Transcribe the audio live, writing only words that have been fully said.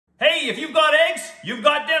if you've got eggs, you've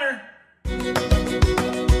got dinner.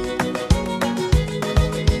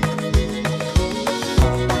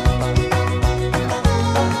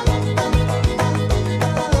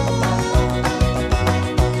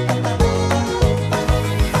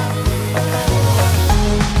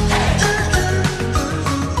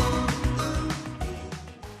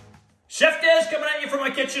 Chef Des coming at you from my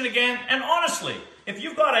kitchen again, and honestly, if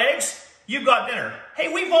you've got eggs, you've got dinner.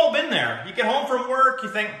 Hey, we've all been there. You get home from work, you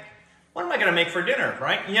think, what am I gonna make for dinner,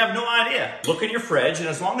 right? You have no idea. Look in your fridge, and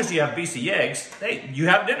as long as you have BC eggs, hey, you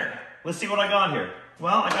have dinner. Let's see what I got here.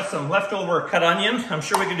 Well, I got some leftover cut onion. I'm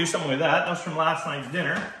sure we can do something with that. That was from last night's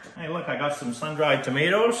dinner. Hey, look, I got some sun-dried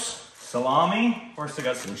tomatoes, salami. Of course, I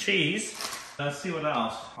got some cheese. Let's see what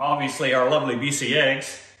else. Obviously, our lovely BC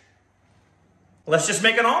eggs. Let's just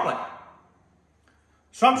make an omelet.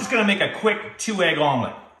 So I'm just gonna make a quick 2-egg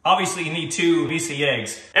omelet. Obviously you need 2 BC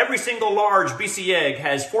eggs. Every single large BC egg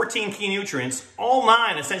has 14 key nutrients, all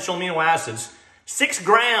 9 essential amino acids, 6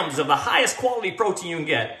 grams of the highest quality protein you can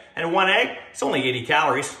get, and 1 egg, it's only 80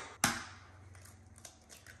 calories.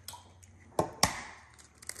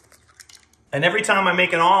 And every time I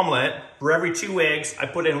make an omelet, for every 2 eggs, I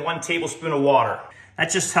put in 1 tablespoon of water. That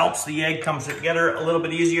just helps the egg come together a little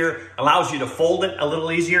bit easier, allows you to fold it a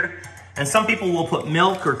little easier. And some people will put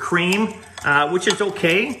milk or cream, which is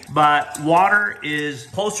okay, but water is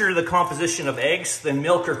closer to the composition of eggs than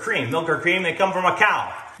milk or cream. Milk or cream, they come from a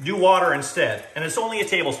cow. Do water instead, and it's only a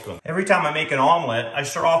tablespoon. Every time I make an omelet, I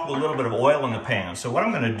start off with a little bit of oil in the pan. So what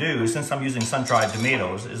I'm gonna do, since I'm using sun-dried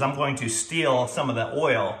tomatoes, is I'm going to steal some of the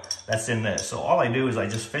oil that's in this. So all I do is I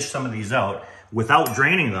just fish some of these out without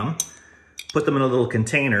draining them, put them in a little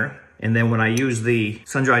container, and then when I use the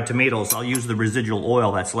sun-dried tomatoes, I'll use the residual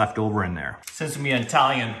oil that's left over in there. Since it's gonna be an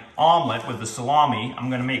Italian omelet with the salami, I'm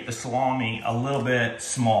gonna make the salami a little bit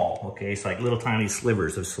small, okay? It's like little tiny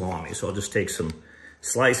slivers of salami. So I'll just take some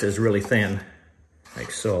slices really thin, like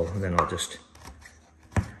so, and then I'll just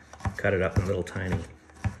cut it up in little tiny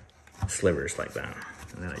slivers like that.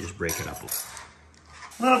 And then I just break it up.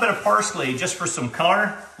 A little bit of parsley just for some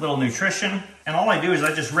color, a little nutrition. And all I do is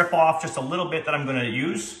I just rip off just a little bit that I'm gonna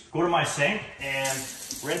use, go to my sink and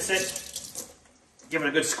rinse it, give it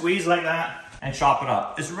a good squeeze like that, and chop it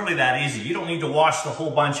up. It's really that easy. You don't need to wash the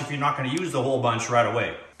whole bunch if you're not gonna use the whole bunch right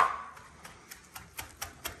away.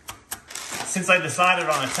 Since I decided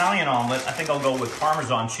on Italian omelet, I think I'll go with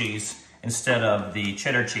Parmesan cheese instead of the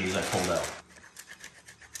cheddar cheese I pulled out.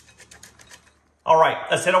 All right,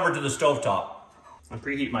 let's head over to the stovetop. I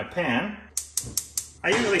preheat my pan. I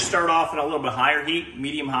usually start off at a little bit higher heat,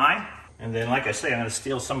 medium high. And then, like I say, I'm gonna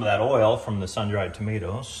steal some of that oil from the sun-dried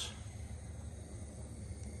tomatoes.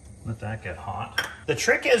 Let that get hot. The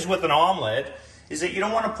trick is with an omelet is that you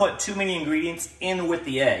don't want to put too many ingredients in with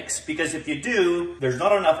the eggs, because if you do, there's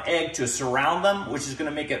not enough egg to surround them, which is going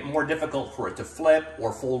to make it more difficult for it to flip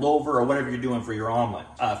or fold over or whatever you're doing for your omelet.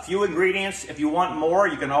 A few ingredients. If you want more,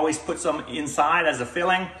 you can always put some inside as a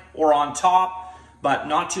filling or on top, but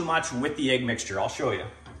not too much with the egg mixture. I'll show you.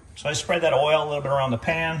 So I spread that oil a little bit around the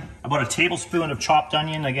pan. About a tablespoon of chopped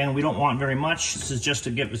onion. Again, we don't want very much. This is just to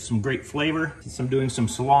give it some great flavor. Since I'm doing some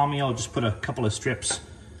salami, I'll just put a couple of strips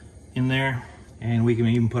in there. And we can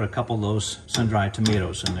even put a couple of those sun-dried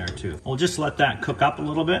tomatoes in there too. We'll just let that cook up a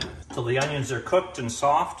little bit until the onions are cooked and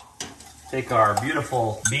soft. Take our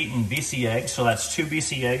beautiful beaten BC eggs. So that's 2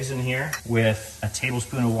 BC eggs in here with a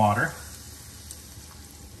tablespoon of water.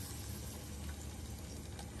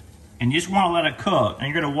 And you just want to let it cook.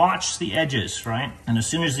 And you're going to watch the edges, right? And as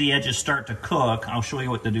soon as the edges start to cook, I'll show you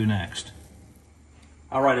what to do next.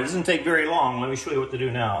 All right, it doesn't take very long. Let me show you what to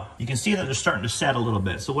do now. You can see that they're starting to set a little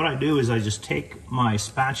bit. So what I do is I just take my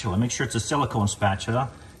spatula, make sure it's a silicone spatula,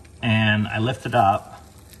 and I lift it up,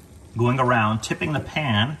 going around, tipping the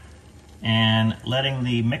pan, and letting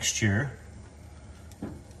the mixture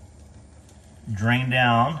drain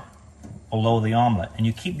down below the omelet. And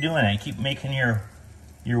you keep doing it. You keep making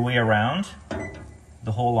your way around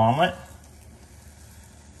the whole omelet.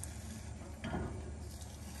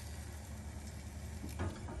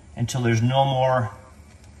 Until there's no more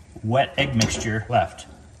wet egg mixture left.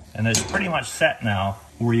 And it's pretty much set now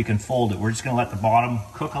where you can fold it. We're just gonna let the bottom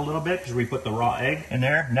cook a little bit because we put the raw egg in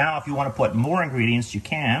there. Now, if you wanna put more ingredients, you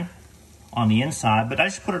can on the inside, but I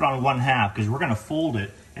just put it on 1/2 because we're gonna fold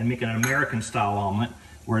it and make an American style omelet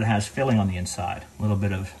where it has filling on the inside. A little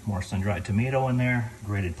bit of more sun-dried tomato in there,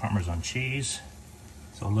 grated Parmesan cheese.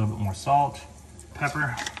 So a little bit more salt,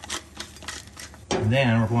 pepper. And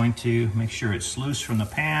then we're going to make sure it's loose from the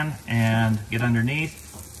pan and get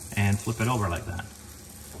underneath and flip it over like that.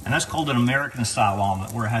 And that's called an American style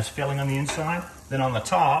omelet, where it has filling on the inside. Then on the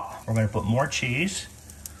top, we're going to put more cheese,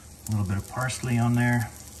 A little bit of parsley on there.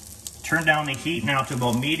 Turn down the heat now to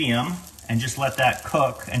about medium and just let that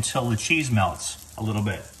cook until the cheese melts a little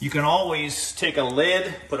bit. You can always take a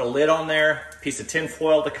lid, put a lid on there, piece of tin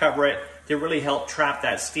foil to cover it, to really help trap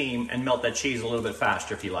that steam and melt that cheese a little bit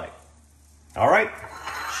faster if you like. All right,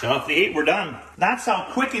 shut off the heat, we're done. That's how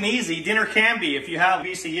quick and easy dinner can be if you have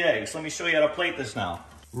BC eggs. Let me show you how to plate this now.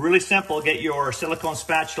 Really simple, get your silicone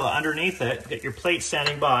spatula underneath it, get your plate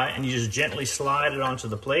standing by, and you just gently slide it onto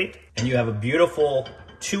the plate, and you have a beautiful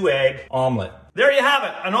 2-egg omelet. There you have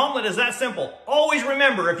it, an omelet is that simple. Always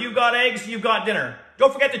remember, if you've got eggs, you've got dinner.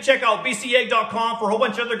 Don't forget to check out bcegg.com for a whole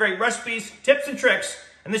bunch of other great recipes, tips, and tricks.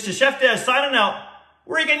 And this is Chef Des signing out.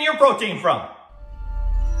 Where are you getting your protein from?